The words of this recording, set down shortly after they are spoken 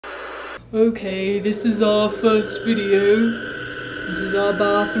Okay, this is our first video. This is our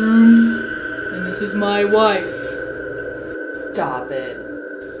bathroom. And this is my wife. Stop it.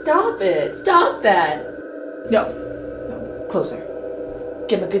 Stop it. Stop that. No. No. Closer.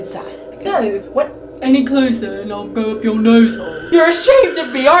 Give him a good side. No. What? Any closer and I'll go up your nose hole. You're ashamed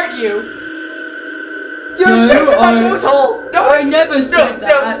of me, aren't you? You're No, ashamed of my nose hole. No, I never said that.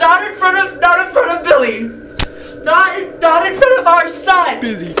 No, not in front of Billy. Not in front of our son.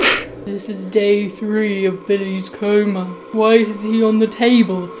 Billy. This is day 3 of Billy's coma. Why is he on the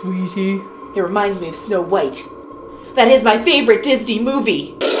table, sweetie? It reminds me of Snow White. That is my favorite Disney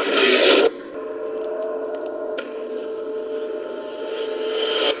movie.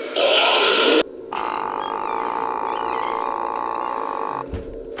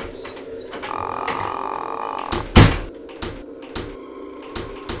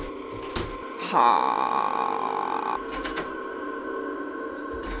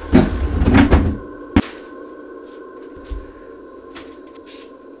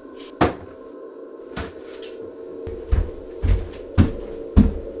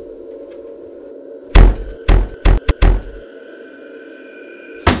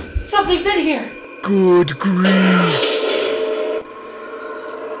 Something's in here! Good grief.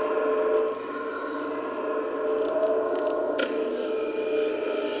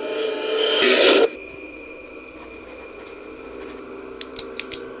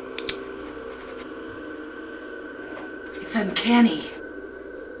 It's uncanny.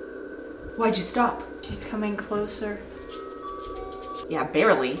 Why'd you stop? She's coming closer. Yeah,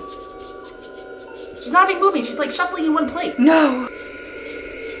 barely. She's not even moving, she's like shuffling in one place. No!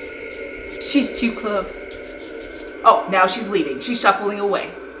 She's too close. Oh, now she's leaving. She's shuffling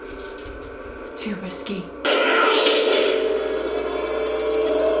away. Too risky.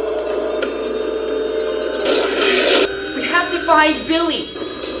 We have to find Billy.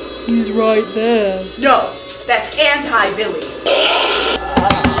 He's right there. No, that's anti-Billy.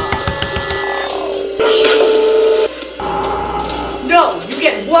 No, you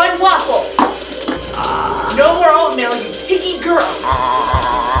get one waffle. No more oatmeal, you picky girl.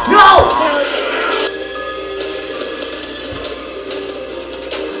 No!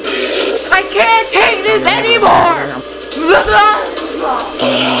 I can't take this anymore!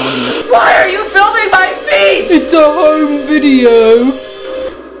 Why are you filming my feet? It's a home video.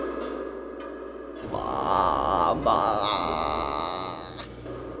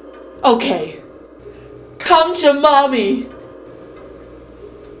 Okay. Come to mommy.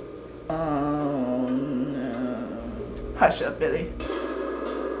 Hush up, Billy.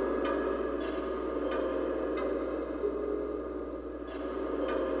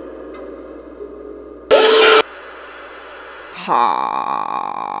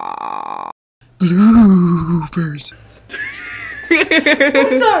 Bloopers.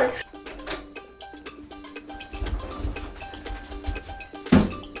 I'm sorry.